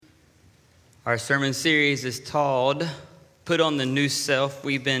Our sermon series is called Put on the New Self.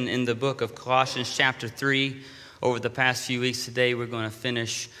 We've been in the book of Colossians chapter 3 over the past few weeks. Today we're going to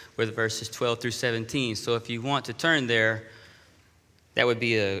finish with verses 12 through 17. So if you want to turn there, that would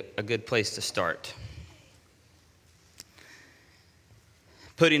be a good place to start.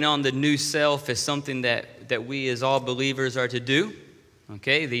 Putting on the new self is something that we as all believers are to do.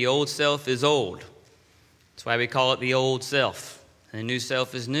 Okay, the old self is old. That's why we call it the old self. And the new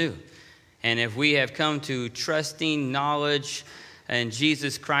self is new. And if we have come to trusting knowledge in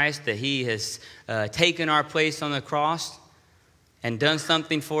Jesus Christ, that he has taken our place on the cross and done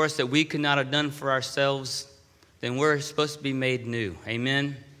something for us that we could not have done for ourselves, then we're supposed to be made new.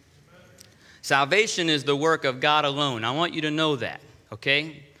 Amen? Salvation is the work of God alone. I want you to know that,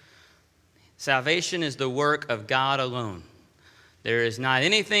 okay? Salvation is the work of God alone. There is not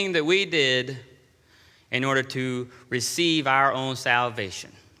anything that we did in order to receive our own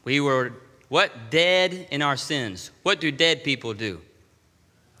salvation. We were dead in our sins. What do dead people do?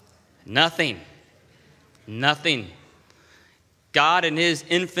 Nothing. God in his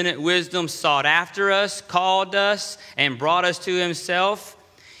infinite wisdom sought after us, called us, and brought us to himself.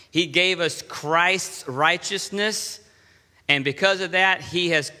 He gave us Christ's righteousness, and because of that, he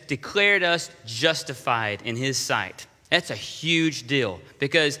has declared us justified in his sight. That's a huge deal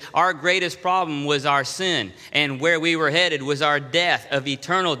because our greatest problem was our sin, and where we were headed was our death of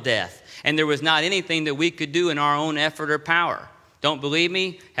eternal death. And there was not anything that we could do in our own effort or power. Don't believe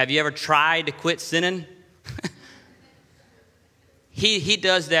me? Have you ever tried to quit sinning? He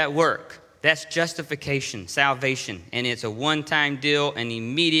does that work. That's justification, salvation. And it's a one-time deal. And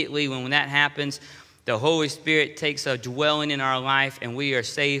immediately when that happens, the Holy Spirit takes a dwelling in our life and we are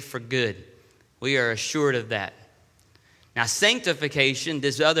saved for good. We are assured of that. Now, sanctification,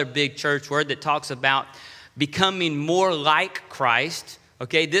 this other big church word that talks about becoming more like Christ.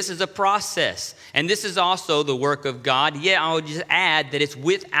 Okay, this is a process, and this is also the work of God. Yeah, I would just add that it's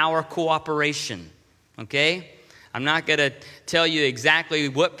with our cooperation, okay? I'm not going to tell you exactly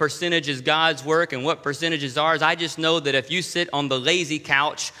what percentage is God's work and what percentage is ours. I just know that if you sit on the lazy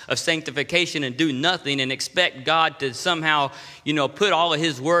couch of sanctification and do nothing and expect God to somehow, put all of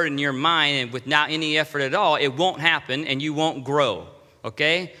his word in your mind and without any effort at all, it won't happen and you won't grow,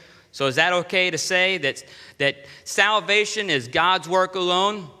 okay? So is that okay to say that salvation is God's work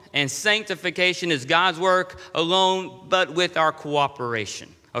alone and sanctification is God's work alone, but with our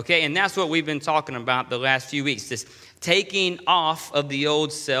cooperation? Okay, and that's what we've been talking about the last few weeks, this taking off of the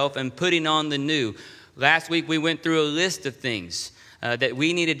old self and putting on the new. Last week we went through a list of things that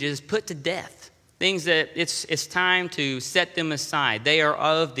we need to just put to death, things that it's time to set them aside. They are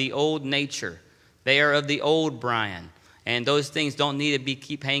of the old nature. They are of the old Brian. And those things don't need to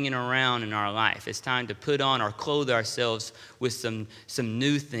keep hanging around in our life. It's time to put on or clothe ourselves with some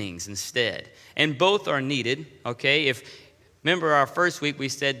new things instead. And both are needed, okay? Remember our first week we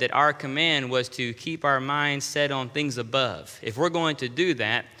said that our command was to keep our minds set on things above. If we're going to do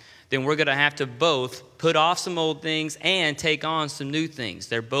that, then we're going to have to both put off some old things and take on some new things.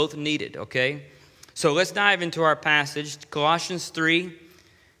 They're both needed, okay? So let's dive into our passage, Colossians 3,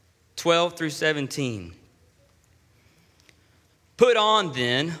 12 through 17. Put on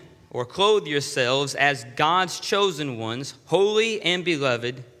then, or clothe yourselves as God's chosen ones, holy and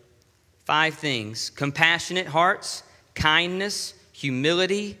beloved, 5 things: compassionate hearts, kindness,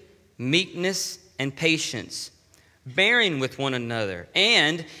 humility, meekness, and patience, bearing with one another.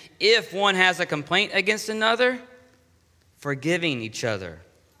 And if one has a complaint against another, forgiving each other.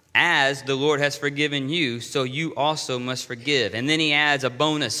 As the Lord has forgiven you, so you also must forgive. And then he adds a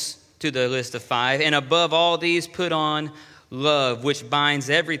bonus to the list of 5. And above all these, put on love, which binds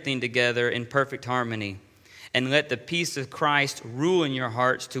everything together in perfect harmony. And let the peace of Christ rule in your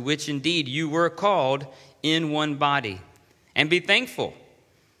hearts, to which indeed you were called in one body. And be thankful.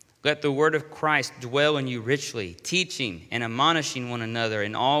 Let the word of Christ dwell in you richly, teaching and admonishing one another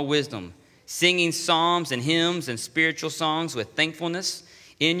in all wisdom, singing psalms and hymns and spiritual songs with thankfulness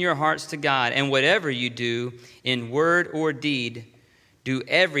in your hearts to God. And whatever you do in word or deed, do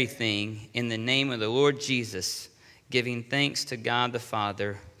everything in the name of the Lord Jesus, giving thanks to God the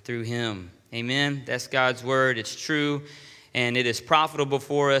Father through him. Amen. That's God's word. It's true. And it is profitable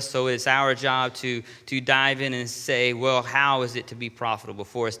for us, so it's our job to dive in and say, well, how is it to be profitable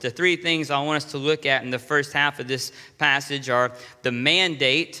for us? The 3 things I want us to look at in the first half of this passage are the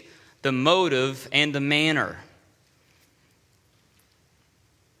mandate, the motive, and the manner.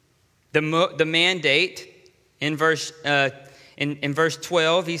 The mandate, in verse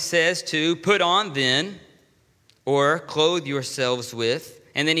 12, he says to put on then, or clothe yourselves with,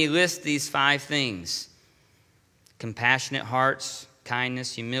 and then he lists these 5 things: compassionate hearts,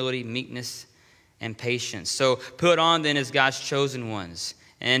 kindness, humility, meekness, and patience. So put on then as God's chosen ones.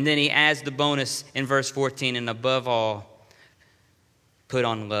 And then he adds the bonus in verse 14, and above all, put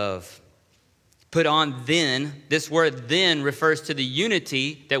on love. Put on then, this word then refers to the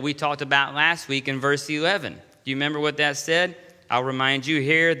unity that we talked about last week in verse 11. Do you remember what that said? I'll remind you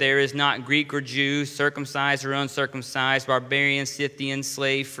here, there is not Greek or Jew, circumcised or uncircumcised, barbarian, Scythian,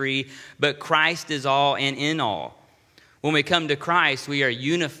 slave, free, but Christ is all and in all. When we come to Christ, we are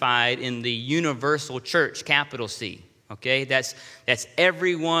unified in the universal church, capital C. Okay, that's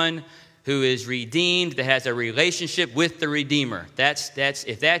everyone who is redeemed, that has a relationship with the Redeemer.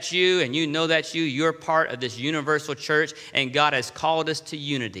 If that's you and you know that's you, you're part of this universal church, and God has called us to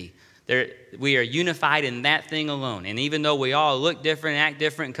unity. We are unified in that thing alone. And even though we all look different, act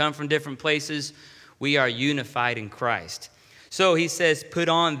different, come from different places, we are unified in Christ. So he says, put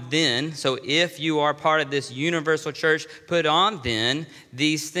on then. So if you are part of this universal church, put on then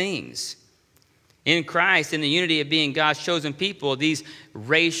these things. In Christ, in the unity of being God's chosen people, these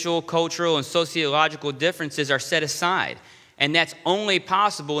racial, cultural, and sociological differences are set aside. And that's only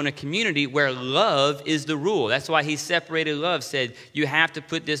possible in a community where love is the rule. That's why he separated love, said you have to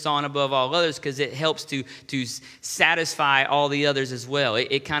put this on above all others, because it helps to satisfy all the others as well.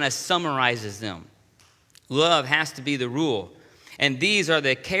 It kind of summarizes them. Love has to be the rule. And these are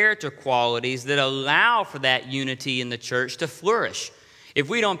the character qualities that allow for that unity in the church to flourish. If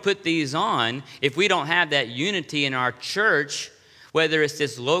we don't put these on, if we don't have that unity in our church, whether it's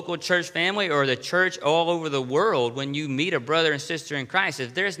this local church family or the church all over the world, when you meet a brother and sister in Christ,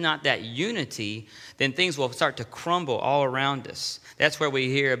 if there's not that unity, then things will start to crumble all around us. That's where we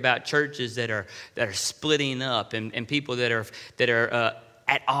hear about churches that are splitting up and people that are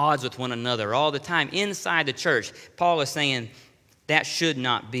at odds with one another all the time inside the church. Paul is saying that should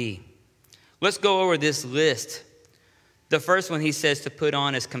not be. Let's go over this list. The first one he says to put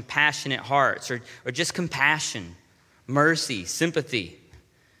on is compassionate hearts, or just compassion, mercy, sympathy.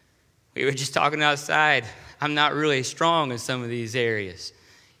 We were just talking outside. I'm not really strong in some of these areas.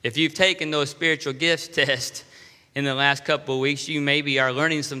 If you've taken those spiritual gifts tests in the last couple of weeks, you maybe are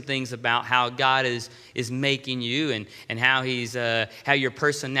learning some things about how God is making you and how how your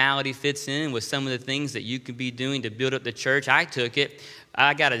personality fits in with some of the things that you could be doing to build up the church. I took it.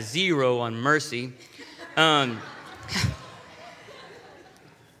 I got a 0 on mercy.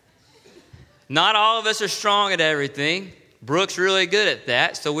 Not all of us are strong at everything. Brooke's really good at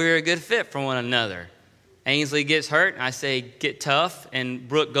that, so we're a good fit for one another. Ainsley gets hurt, and I say, get tough, and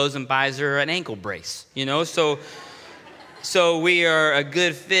Brooke goes and buys her an ankle brace, So we are a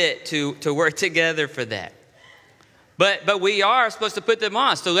good fit to work together for that. But we are supposed to put them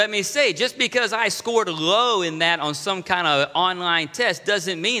on. So let me say, just because I scored low in that on some kind of online test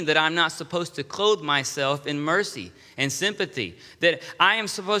doesn't mean that I'm not supposed to clothe myself in mercy and sympathy, that I am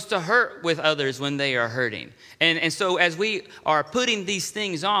supposed to hurt with others when they are hurting. And so as we are putting these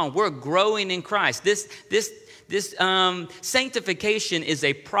things on, we're growing in Christ. This sanctification is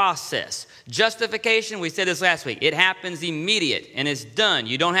a process. Justification, we said this last week, it happens immediate and it's done.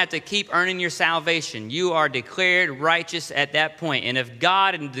 You don't have to keep earning your salvation. You are declared righteous at that point. And if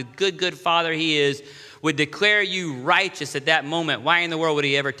God, and the good Father he is, would declare you righteous at that moment, why in the world would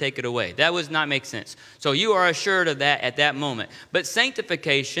he ever take it away? That would not make sense. So you are assured of that at that moment. But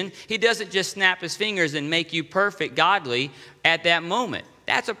sanctification, he doesn't just snap his fingers and make you perfect, godly at that moment.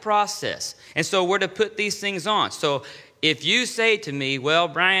 That's a process. And so we're to put these things on. So if you say to me, well,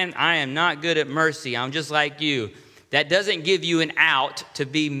 Brian, I am not good at mercy, I'm just like you, that doesn't give you an out to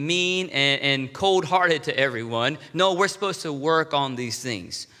be mean and cold-hearted to everyone. No, we're supposed to work on these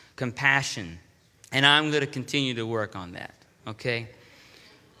things. Compassion. And I'm going to continue to work on that, okay?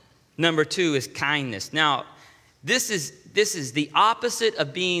 Number 2 is kindness. Now, this is the opposite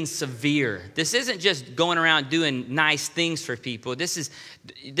of being severe. This isn't just going around doing nice things for people. This is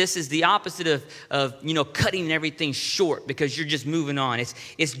the opposite of cutting everything short because you're just moving on.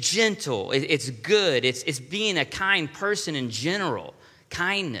 It's gentle. It's good. It's being a kind person in general.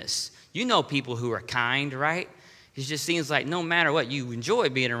 Kindness. You know people who are kind, right? It just seems like no matter what, you enjoy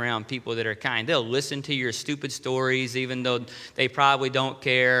being around people that are kind. They'll listen to your stupid stories even though they probably don't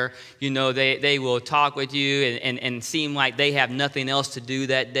care. They will talk with you and seem like they have nothing else to do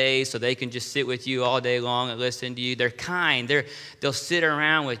that day, so they can just sit with you all day long and listen to you. They're kind. They'll sit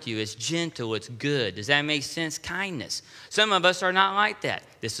around with you. It's gentle. It's good. Does that make sense? Kindness. Some of us are not like that.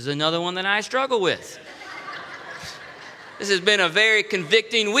 This is another one that I struggle with. This has been a very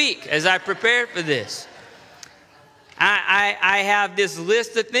convicting week as I prepared for this. I have this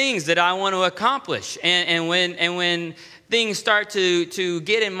list of things that I want to accomplish, and when things start to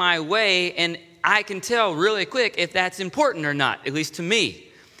get in my way, and I can tell really quick if that's important or not, at least to me.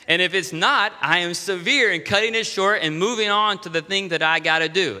 And if it's not, I am severe in cutting it short and moving on to the thing that I got to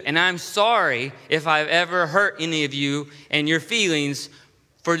do. And I'm sorry if I've ever hurt any of you and your feelings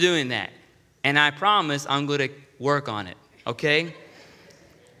for doing that. And I promise I'm going to work on it, okay?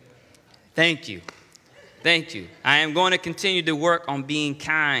 Thank you. Thank you. I am going to continue to work on being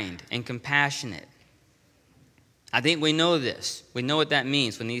kind and compassionate. I think we know this. We know what that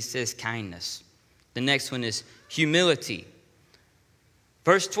means when he says kindness. The next one is humility.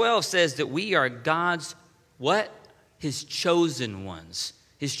 Verse 12 says that we are God's, what? His chosen ones.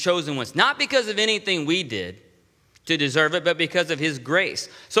 His chosen ones. Not because of anything we did to deserve it, but because of his grace.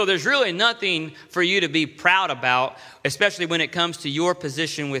 So there's really nothing for you to be proud about, especially when it comes to your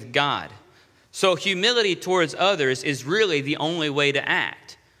position with God. So humility towards others is really the only way to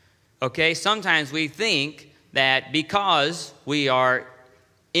act. Okay? Sometimes we think that because we are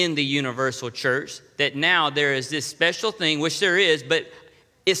in the universal church, that now there is this special thing, which there is, but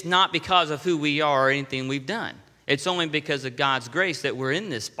it's not because of who we are or anything we've done. It's only because of God's grace that we're in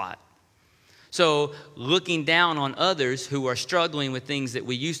this spot. So looking down on others who are struggling with things that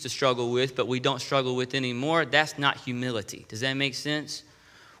we used to struggle with, but we don't struggle with anymore, that's not humility. Does that make sense?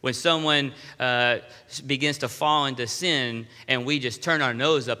 When someone begins to fall into sin and we just turn our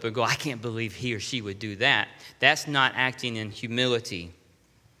nose up and go, I can't believe he or she would do that, that's not acting in humility.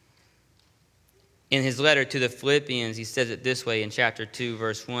 In his letter to the Philippians, he says it this way in chapter 2,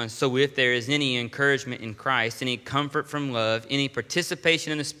 verse 1. So if there is any encouragement in Christ, any comfort from love, any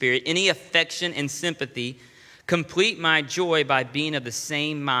participation in the Spirit, any affection and sympathy, complete my joy by being of the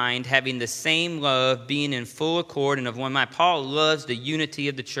same mind, having the same love, being in full accord and of one mind. Paul loves the unity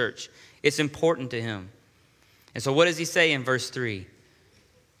of the church. It's important to him. And so what does he say in verse 3?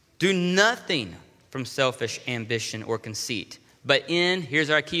 Do nothing from selfish ambition or conceit, but in, here's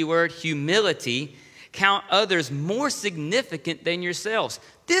our key word, humility, count others more significant than yourselves.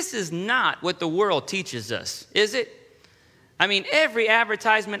 This is not what the world teaches us, is it? I mean, every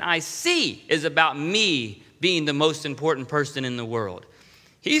advertisement I see is about me being the most important person in the world.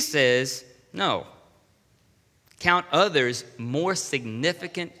 He says, no. Count others more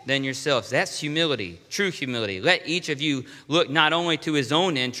significant than yourselves. That's humility, true humility. Let each of you look not only to his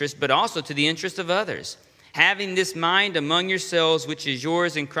own interest, but also to the interest of others. Having this mind among yourselves, which is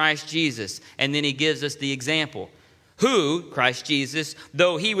yours in Christ Jesus. And then he gives us the example. Who, Christ Jesus,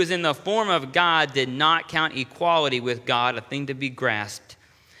 though he was in the form of God, did not count equality with God a thing to be grasped,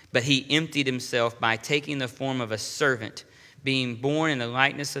 but he emptied himself by taking the form of a servant. Being born in the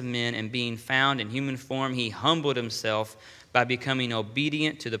likeness of men and being found in human form, he humbled himself by becoming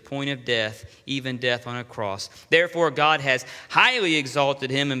obedient to the point of death, even death on a cross. Therefore, God has highly exalted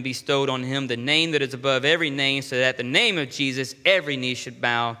him and bestowed on him the name that is above every name, so that at the name of Jesus every knee should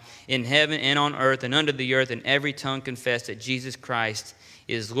bow in heaven and on earth and under the earth, and every tongue confess that Jesus Christ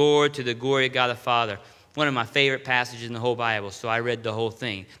is Lord, to the glory of God the Father. One of my favorite passages in the whole Bible, so I read the whole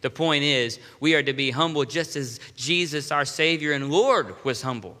thing. The point is, we are to be humble just as Jesus, our Savior and Lord, was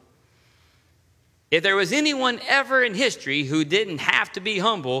humble. If there was anyone ever in history who didn't have to be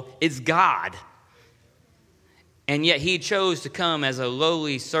humble, it's God. And yet he chose to come as a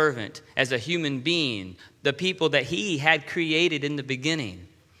lowly servant, as a human being, the people that he had created in the beginning,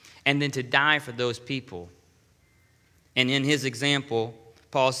 and then to die for those people. And in his example,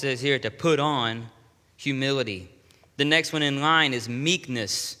 Paul says here to put on humility. The next one in line is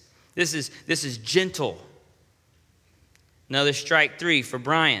meekness. This is gentle. Another strike 3 for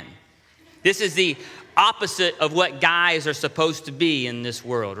Brian. This is the opposite of what guys are supposed to be in this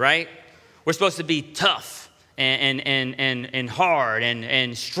world, right? We're supposed to be tough and hard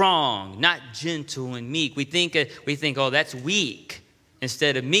and strong, not gentle and meek. We think, oh, that's weak.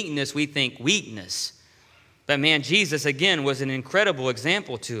 Instead of meekness, we think weakness. But man, Jesus, again, was an incredible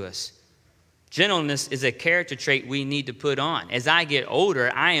example to us. Gentleness is a character trait we need to put on. As I get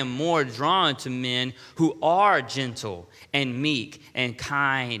older, I am more drawn to men who are gentle and meek and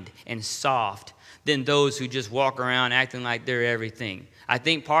kind and soft than those who just walk around acting like they're everything. I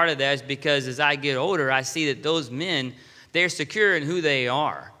think part of that is because as I get older, I see that those men, they're secure in who they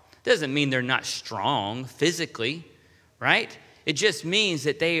are. Doesn't mean they're not strong physically, right? It just means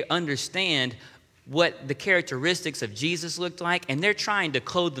that they understand what the characteristics of Jesus looked like, and they're trying to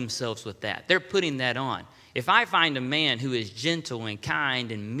clothe themselves with that. They're putting that on. If I find a man who is gentle and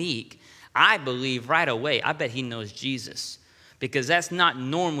kind and meek, I believe right away, I bet he knows Jesus, because that's not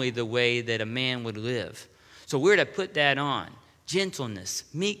normally the way that a man would live. So we're to put that on. Gentleness,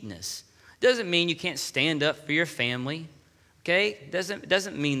 meekness. Doesn't mean you can't stand up for your family, okay?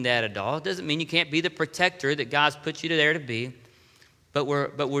 Doesn't mean that at all. Doesn't mean you can't be the protector that God's put you there to be. But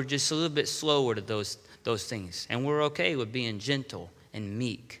we're just a little bit slower to those things. And we're okay with being gentle and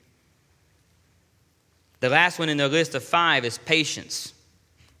meek. The last one in the list of 5 is patience.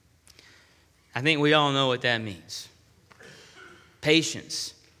 I think we all know what that means.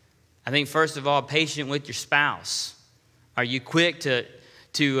 Patience. I think, first of all, patient with your spouse. Are you quick to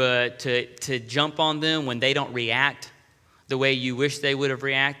jump on them when they don't react the way you wish they would have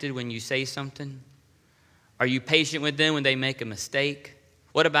reacted when you say something? Are you patient with them when they make a mistake?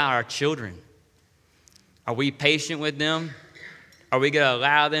 What about our children? Are we patient with them? Are we going to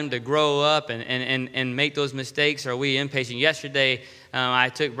allow them to grow up and make those mistakes? Or are we impatient? Yesterday, I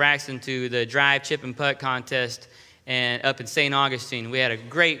took Braxton to the drive, chip, and putt contest and up in St. Augustine. We had a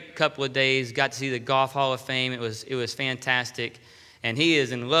great couple of days, got to see the Golf Hall of Fame. It was fantastic. And he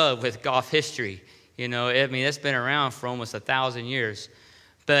is in love with golf history. You know, I mean, it's been around for almost 1,000 years.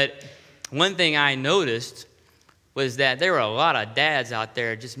 But one thing I noticed was that there were a lot of dads out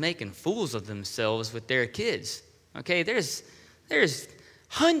there just making fools of themselves with their kids. Okay, there's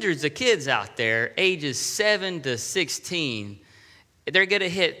hundreds of kids out there, ages 7 to 16. They're going to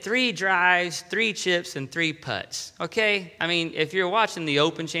hit 3 drives, 3 chips, and 3 putts. Okay? I mean, if you're watching the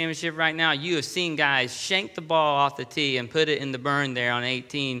Open Championship right now, you have seen guys shank the ball off the tee and put it in the burn there on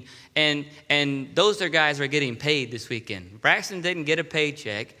 18. And those are guys who are getting paid this weekend. Braxton didn't get a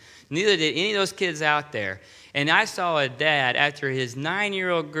paycheck. Neither did any of those kids out there. And I saw a dad, after his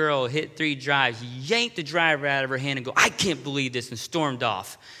 9-year-old girl hit 3 drives, yanked the driver out of her hand and go, "I can't believe this," and stormed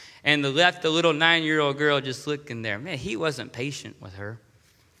off. And left the little 9-year-old girl just looking there. Man, he wasn't patient with her.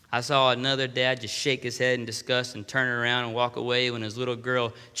 I saw another dad just shake his head in disgust and turn around and walk away when his little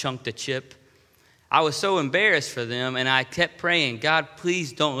girl chunked a chip. I was so embarrassed for them, and I kept praying, "God,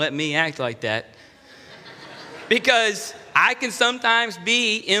 please don't let me act like that." Because I can sometimes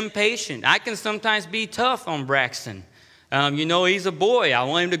be impatient. I can sometimes be tough on Braxton. He's a boy. I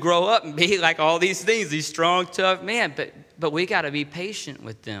want him to grow up and be like all these things, these strong, tough men. But we got to be patient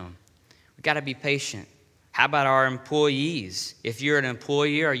with them. We got to be patient. How about our employees? If you're an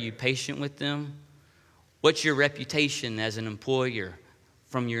employer, are you patient with them? What's your reputation as an employer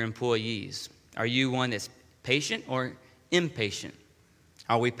from your employees? Are you one that's patient or impatient?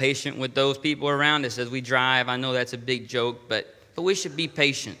 Are we patient with those people around us as we drive? I know that's a big joke, but we should be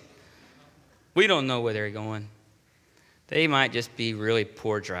patient. We don't know where they're going. They might just be really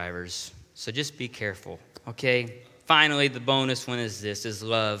poor drivers. So just be careful, okay? Finally, the bonus one is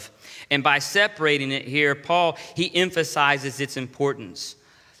love. And by separating it here, Paul, he emphasizes its importance.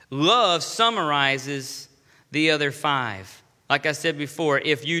 Love summarizes the other 5. Like I said before,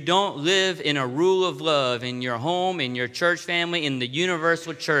 if you don't live in a rule of love in your home, in your church family, in the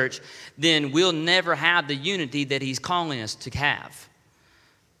universal church, then we'll never have the unity that he's calling us to have.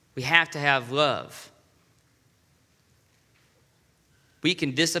 We have to have love. We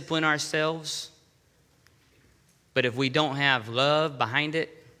can discipline ourselves, but if we don't have love behind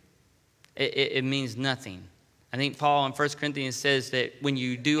it, it means nothing. I think Paul in 1 Corinthians says that when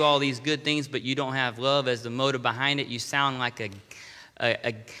you do all these good things, but you don't have love as the motive behind it, you sound like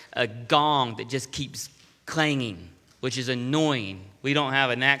a gong that just keeps clanging, which is annoying. We don't have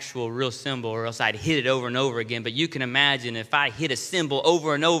an actual real cymbal, or else I'd hit it over and over again. But you can imagine if I hit a cymbal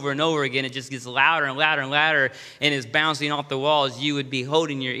over and over and over again, it just gets louder and louder and louder, and it's bouncing off the walls. You would be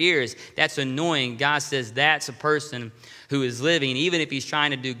holding your ears. That's annoying. God says that's a person who is living, even if he's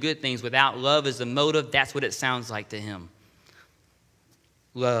trying to do good things without love as a motive. That's what it sounds like to him.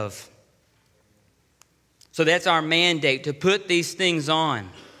 Love. So that's our mandate, to put these things on.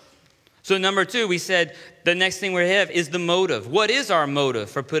 So number 2, we said the next thing we have is the motive. What is our motive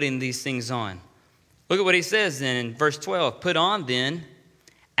for putting these things on? Look at what he says then in verse 12. Put on then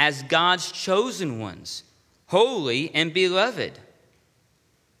as God's chosen ones, holy and beloved.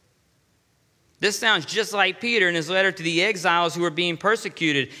 This sounds just like Peter in his letter to the exiles who were being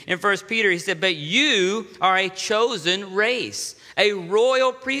persecuted. In 1 Peter, he said, "But you are a chosen race, a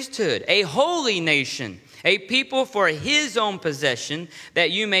royal priesthood, a holy nation, a people for his own possession,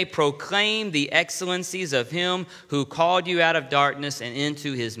 that you may proclaim the excellencies of him who called you out of darkness and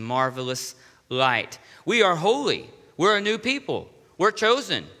into his marvelous light." We are holy. We're a new people. We're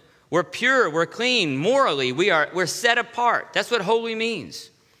chosen. We're pure. We're clean. Morally, we're set apart. That's what holy means.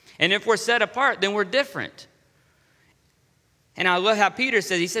 And if we're set apart, then we're different. And I love how Peter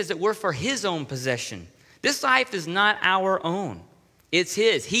says, he says that we're for his own possession. This life is not our own. It's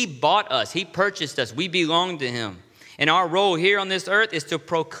his. He bought us. He purchased us. We belong to him. And our role here on this earth is to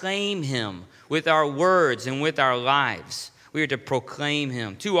proclaim him with our words and with our lives. We are to proclaim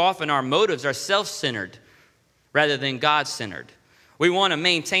him. Too often our motives are self-centered rather than God-centered. We want to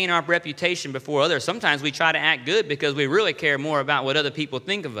maintain our reputation before others. Sometimes we try to act good because we really care more about what other people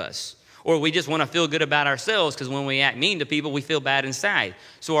think of us. Or we just want to feel good about ourselves because when we act mean to people, we feel bad inside.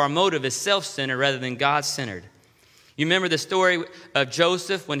 So our motive is self-centered rather than God-centered. You remember the story of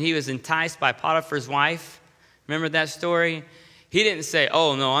Joseph when he was enticed by Potiphar's wife? Remember that story? He didn't say,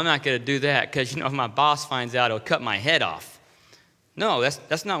 oh, no, I'm not going to do that because, if my boss finds out, he'll cut my head off. No,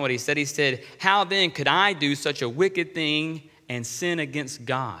 that's not what he said. He said, how then could I do such a wicked thing and sin against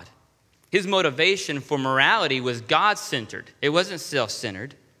God? His motivation for morality was God-centered. It wasn't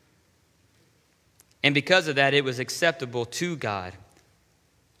self-centered. And because of that, it was acceptable to God.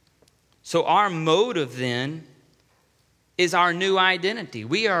 So our motive then is our new identity.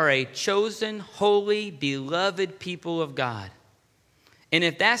 We are a chosen, holy, beloved people of God. And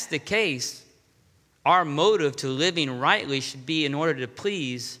if that's the case, our motive to living rightly should be in order to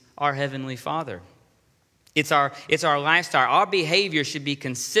please our Heavenly Father. It's our lifestyle. Our behavior should be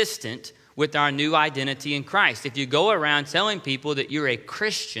consistent with our new identity in Christ. If you go around telling people that you're a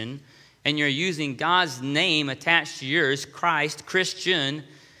Christian and you're using God's name attached to yours, Christ, Christian,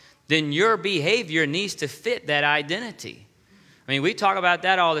 then your behavior needs to fit that identity. I mean, we talk about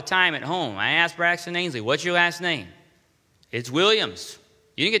that all the time at home. I asked Braxton Ainsley, what's your last name? It's Williams.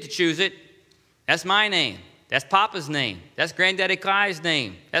 You didn't get to choose it. That's my name. That's Papa's name. That's Granddaddy Clyde's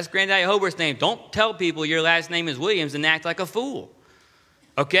name. That's Granddaddy Hobart's name. Don't tell people your last name is Williams and act like a fool.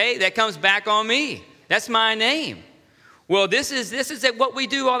 Okay? That comes back on me. That's my name. Well, this is what we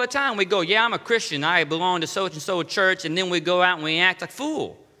do all the time. We go, yeah, I'm a Christian. I belong to so-and-so church. And then we go out and we act like a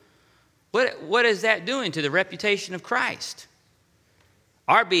fool. What is that doing to the reputation of Christ?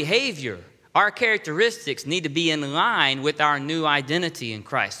 Our behavior, our characteristics need to be in line with our new identity in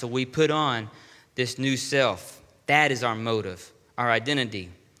Christ. So we put on this new self. That is our motive, our identity.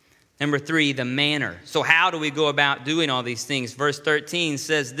 Number 3, the manner. So how do we go about doing all these things? Verse 13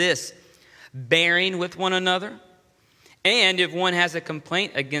 says this, bearing with one another, and if one has a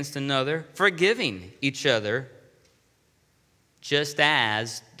complaint against another, forgiving each other, just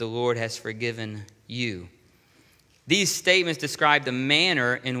as the Lord has forgiven you. These statements describe the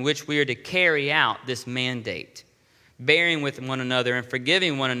manner in which we are to carry out this mandate, bearing with one another and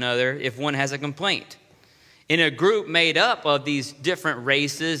forgiving one another if one has a complaint. In a group made up of these different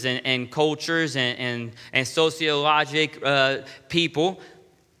races and cultures and sociologic people,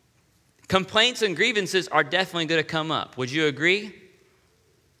 complaints and grievances are definitely going to come up. Would you agree?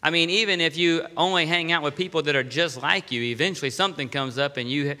 I mean, even if you only hang out with people that are just like you, eventually something comes up and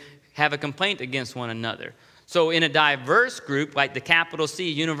you have a complaint against one another. So in a diverse group like the capital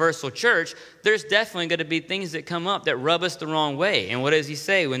C Universal Church, there's definitely going to be things that come up that rub us the wrong way. And what does he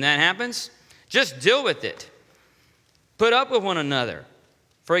say when that happens? Just deal with it. Put up with one another.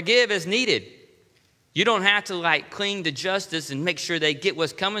 Forgive as needed. You don't have to cling to justice and make sure they get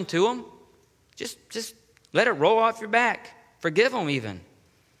what's coming to them. Just let it roll off your back. Forgive them even.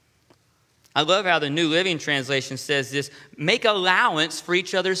 I love how the New Living Translation says this, make allowance for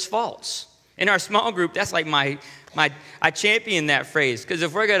each other's faults. In our small group, that's like I champion that phrase, because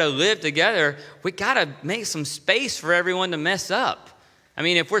if we're going to live together, we got to make some space for everyone to mess up. I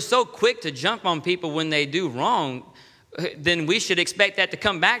mean, if we're so quick to jump on people when they do wrong, then we should expect that to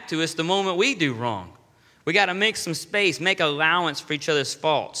come back to us the moment we do wrong. We got to make some space, make allowance for each other's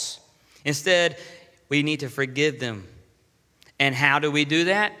faults. Instead, we need to forgive them. And how do we do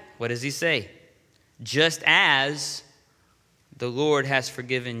that? What does he say? Just as the Lord has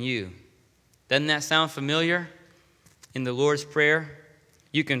forgiven you. Doesn't that sound familiar in the Lord's Prayer?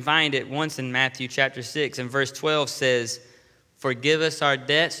 You can find it once in Matthew chapter 6, and verse 12 says, forgive us our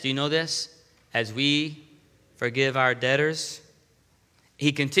debts. Do you know this? As we forgive our debtors.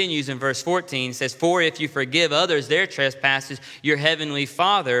 He continues in verse 14, says, for if you forgive others their trespasses, your heavenly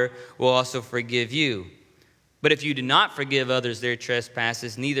Father will also forgive you. But if you do not forgive others their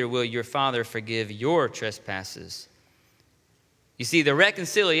trespasses, neither will your Father forgive your trespasses. You see, the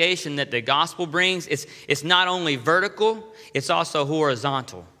reconciliation that the gospel brings, it's not only vertical, it's also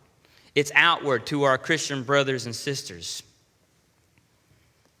horizontal. It's outward to our Christian brothers and sisters.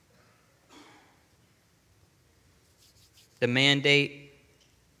 The mandate,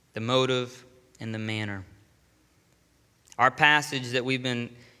 the motive, and the manner. Our passage that we've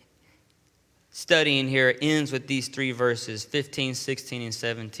been studying here ends with these 3 verses, 15, 16, and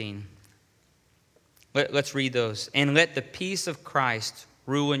 17. Let's read those. And let the peace of Christ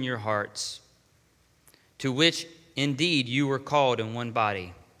rule in your hearts, to which indeed you were called in one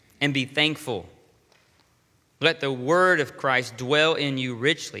body, and be thankful. Let the word of Christ dwell in you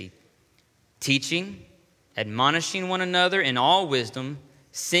richly, teaching, admonishing one another in all wisdom,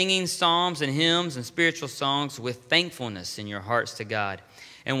 singing psalms and hymns and spiritual songs with thankfulness in your hearts to God.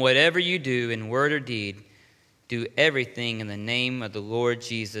 And whatever you do in word or deed, Do everything in the name of the Lord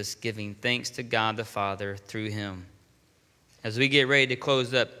Jesus, giving thanks to God the Father through him. As we get ready to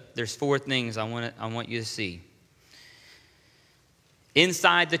close up, there's 4 things I want you to see.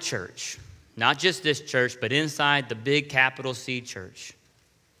 Inside the church, not just this church, but inside the big capital C church,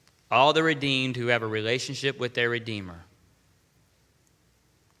 all the redeemed who have a relationship with their Redeemer.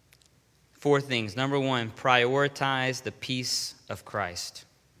 4 things. Number 1, prioritize the peace of Christ.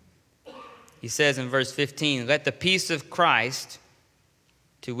 He says in verse 15, let the peace of Christ,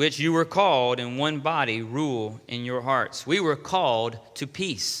 to which you were called in one body, rule in your hearts. We were called to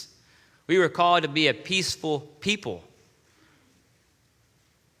peace. We were called to be a peaceful people.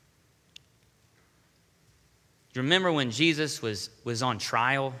 You remember when Jesus was on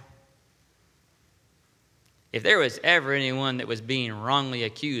trial? If there was ever anyone that was being wrongly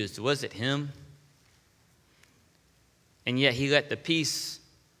accused, was it him? And yet he let the peace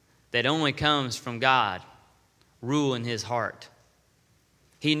that only comes from God rule in his heart.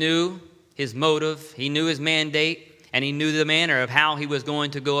 He knew his motive, he knew his mandate, and he knew the manner of how he was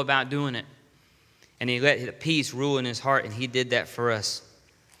going to go about doing it. And he let the peace rule in his heart, and he did that for us.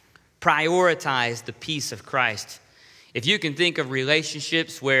 Prioritize the peace of Christ. If you can think of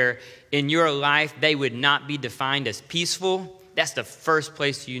relationships where in your life they would not be defined as peaceful, that's the first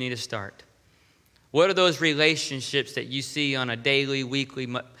place you need to start. What are those relationships that you see on a daily,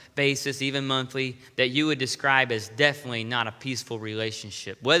 weekly basis, even monthly, that you would describe as definitely not a peaceful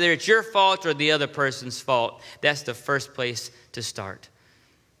relationship? Whether it's your fault or the other person's fault, that's the first place to start.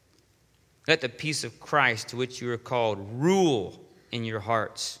 Let the peace of Christ, to which you are called, rule in your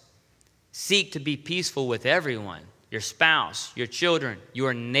hearts. Seek to be peaceful with everyone, your spouse, your children,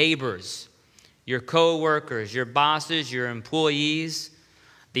 your neighbors, your co-workers, your bosses, your employees,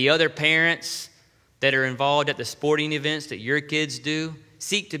 the other parents that are involved at the sporting events that your kids do.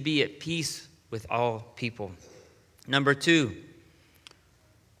 Seek to be at peace with all people. Number 2,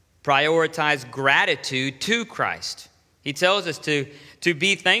 prioritize gratitude to Christ. He tells us to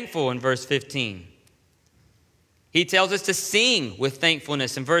be thankful in verse 15. He tells us to sing with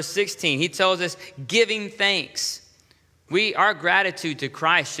thankfulness in verse 16. He tells us giving thanks. Our gratitude to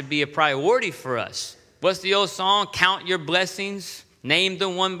Christ should be a priority for us. What's the old song? Count your blessings, name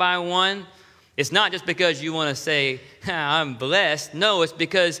them one by one. It's not just because you want to say, I'm blessed. No, it's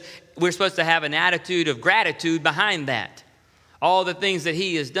because we're supposed to have an attitude of gratitude behind that. All the things that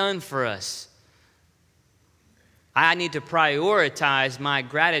he has done for us. I need to prioritize my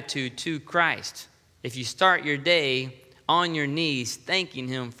gratitude to Christ. If you start your day on your knees thanking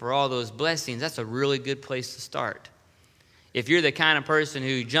him for all those blessings, that's a really good place to start. If you're the kind of person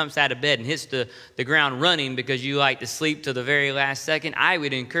who jumps out of bed and hits the ground running because you like to sleep to the very last second, I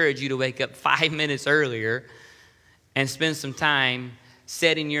would encourage you to wake up 5 minutes earlier and spend some time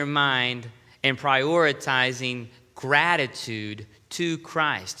setting your mind and prioritizing gratitude to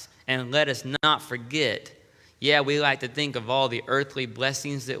Christ. And let us not forget, we like to think of all the earthly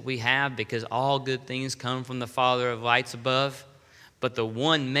blessings that we have because all good things come from the Father of lights above. But the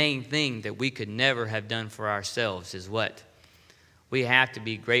one main thing that we could never have done for ourselves is what? We have to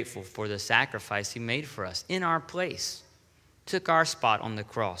be grateful for the sacrifice he made for us in our place. Took our spot on the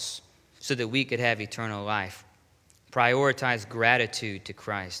cross so that we could have eternal life. Prioritize gratitude to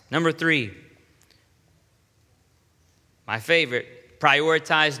Christ. Number 3, my favorite,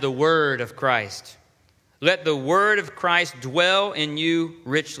 prioritize the word of Christ. Let the word of Christ dwell in you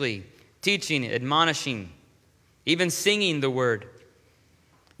richly, teaching, admonishing, even singing the word.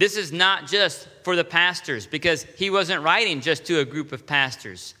 This is not just for the pastors, because he wasn't writing just to a group of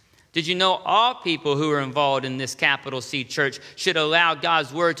pastors. Did you know all people who are involved in this capital C church should allow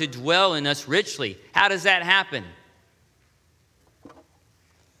God's word to dwell in us richly? How does that happen?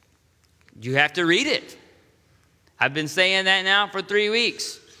 You have to read it. I've been saying that now for 3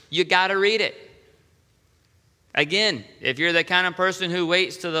 weeks. You got to read it. Again, if you're the kind of person who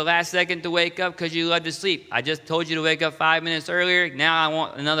waits to the last second to wake up because you love to sleep, I just told you to wake up 5 minutes earlier. Now I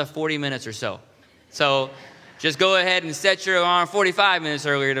want another 40 minutes or so. So just go ahead and set your alarm 45 minutes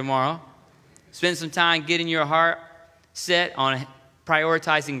earlier tomorrow. Spend some time getting your heart set on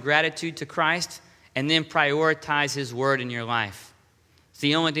prioritizing gratitude to Christ, and then prioritize his word in your life. It's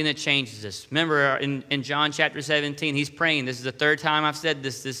the only thing that changes us. Remember in John chapter 17, he's praying. This is the 3rd time I've said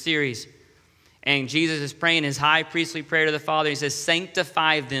this series. And Jesus is praying his high priestly prayer to the Father. He says,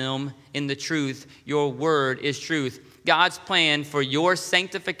 sanctify them in the truth. Your word is truth. God's plan for your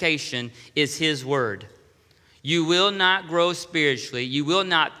sanctification is his word. You will not grow spiritually. You will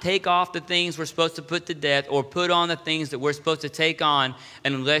not take off the things we're supposed to put to death or put on the things that we're supposed to take on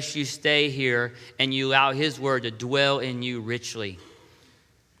unless you stay here and you allow his word to dwell in you richly.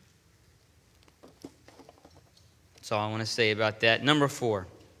 That's all I want to say about that. Number 4,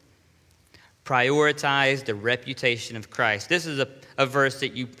 prioritize the reputation of Christ. This is a verse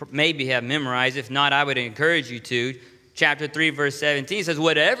that you maybe have memorized. If not, I would encourage you to. Chapter 3, verse 17 says,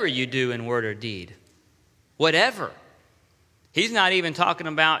 whatever you do in word or deed. Whatever. He's not even talking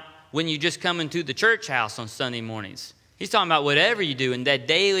about when you just come into the church house on Sunday mornings. He's talking about whatever you do in that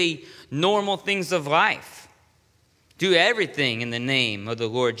daily, normal things of life. Do everything in the name of the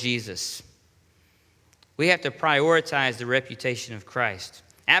Lord Jesus. We have to prioritize the reputation of Christ.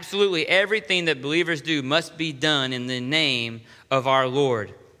 Absolutely everything that believers do must be done in the name of our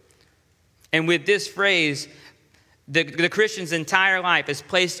Lord. And with this phrase, the Christian's entire life is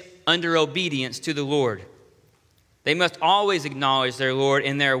placed under obedience to the Lord. They must always acknowledge their Lord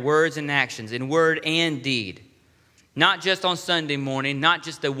in their words and actions, in word and deed. Not just on Sunday morning, not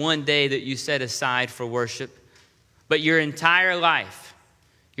just the one day that you set aside for worship, but your entire life.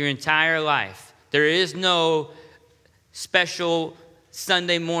 Your entire life. There is no special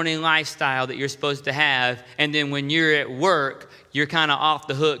Sunday morning lifestyle that you're supposed to have, and then when you're at work, you're kind of off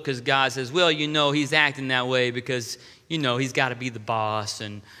the hook because God says, well, he's acting that way because, he's got to be the boss,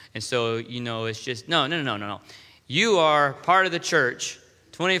 and so, it's just, no. You are part of the church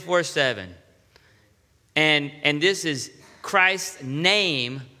 24/7, and this is Christ's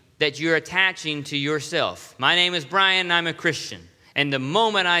name that you're attaching to yourself. My name is Brian, and I'm a Christian, and the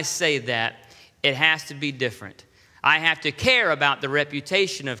moment I say that, it has to be different. I have to care about the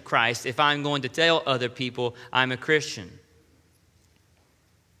reputation of Christ if I'm going to tell other people I'm a Christian.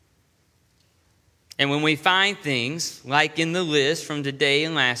 And when we find things, like in the list from today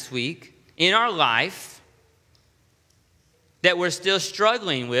and last week, in our life that we're still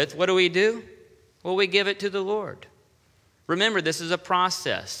struggling with, what do? Well, we give it to the Lord. Remember, this is a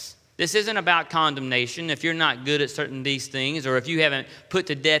process. This isn't about condemnation if you're not good at certain these things or if you haven't put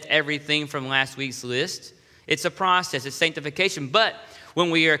to death everything from last week's list. It's a process. It's sanctification. But when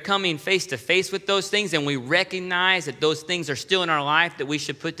we are coming face to face with those things and we recognize that those things are still in our life that we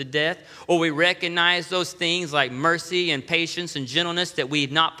should put to death, or we recognize those things like mercy and patience and gentleness that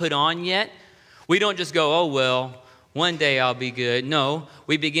we've not put on yet, we don't just go, oh, well, one day I'll be good. No,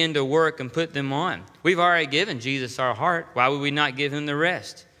 we begin to work and put them on. We've already given Jesus our heart. Why would we not give him the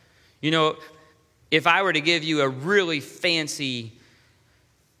rest? If I were to give you a really fancy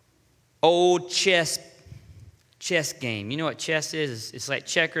old chess game. You know what chess is? It's like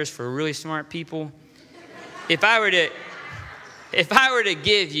checkers for really smart people. If I were to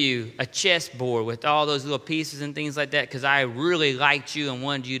give you a chessboard with all those little pieces and things like that, because I really liked you and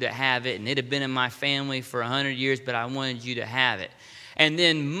wanted you to have it, and it had been in my family for 100 years, but I wanted you to have it. And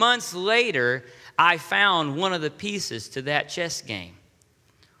then months later, I found one of the pieces to that chess game.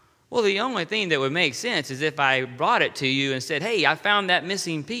 Well, the only thing that would make sense is if I brought it to you and said, hey, I found that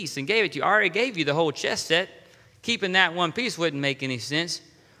missing piece and gave it to you. I already gave you the whole chess set. Keeping that one piece wouldn't make any sense.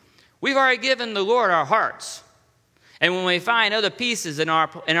 We've already given the Lord our hearts. And when we find other pieces in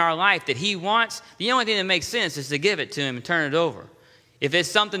our life that he wants, the only thing that makes sense is to give it to him and turn it over. If it's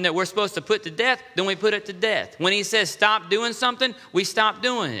something that we're supposed to put to death, then we put it to death. When he says stop doing something, we stop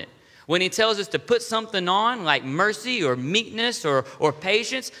doing it. When he tells us to put something on, like mercy or meekness or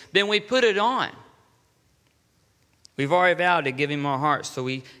patience, then we put it on. We've already vowed to give him our hearts, so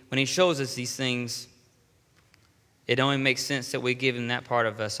when he shows us these things, it only makes sense that we give him that part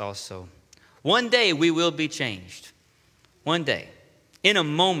of us also. One day we will be changed. One day. In a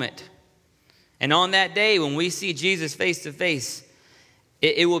moment. And on that day when we see Jesus face to face,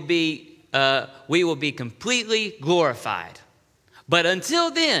 we will be completely glorified. But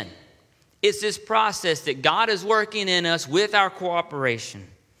until then, it's this process that God is working in us with our cooperation.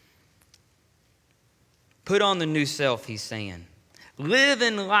 Put on the new self, he's saying. Live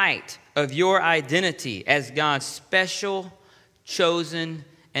in light of your identity as God's special, chosen,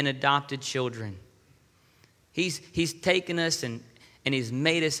 and adopted children. He's taken us and he's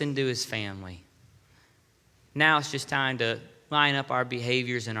made us into his family. Now it's just time to line up our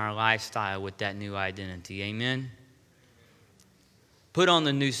behaviors and our lifestyle with that new identity. Amen? Put on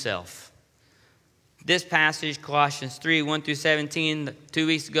the new self. This passage, Colossians 3, 1 through 17, 2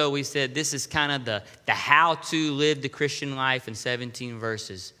 weeks ago we said this is kind of the how to live the Christian life in 17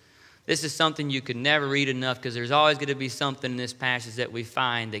 verses. This is something you could never read enough because there's always going to be something in this passage that we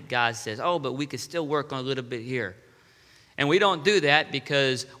find that God says, oh, but we could still work on a little bit here. And we don't do that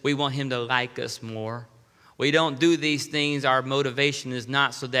because we want him to like us more. We don't do these things. Our motivation is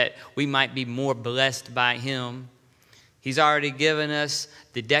not so that we might be more blessed by him. He's already given us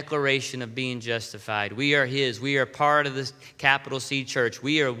the declaration of being justified. We are his. We are part of the capital C church.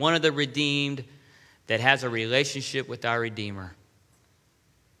 We are one of the redeemed that has a relationship with our Redeemer.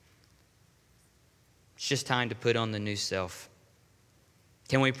 It's just time to put on the new self.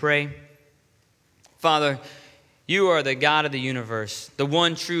 Can we pray? Father, you are the God of the universe, the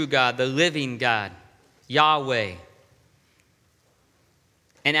one true God, the living God, Yahweh.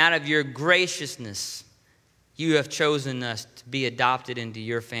 And out of your graciousness, you have chosen us to be adopted into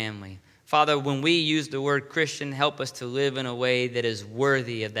your family. Father, when we use the word Christian, help us to live in a way that is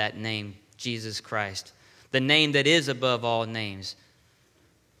worthy of that name, Jesus Christ, the name that is above all names.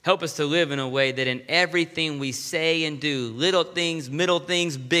 Help us to live in a way that in everything we say and do, little things, middle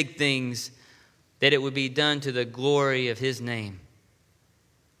things, big things, that it would be done to the glory of his name.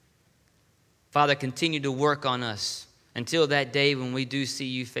 Father, continue to work on us until that day when we do see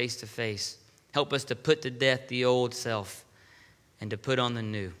you face to face. Help us to put to death the old self and to put on the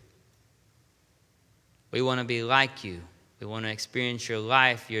new. We want to be like you. We want to experience your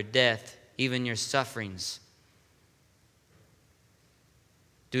life, your death, even your sufferings.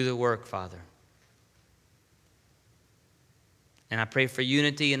 Do the work, Father. And I pray for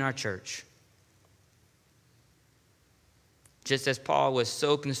unity in our church. Just as Paul was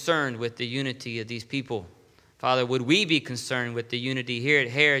so concerned with the unity of these people, Father, would we be concerned with the unity here at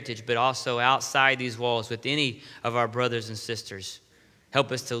Heritage, but also outside these walls with any of our brothers and sisters?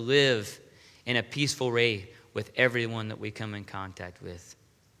 Help us to live in a peaceful way with everyone that we come in contact with,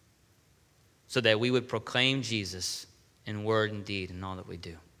 so that we would proclaim Jesus in word and deed in all that we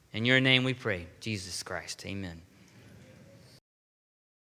do. In your name we pray, Jesus Christ. Amen.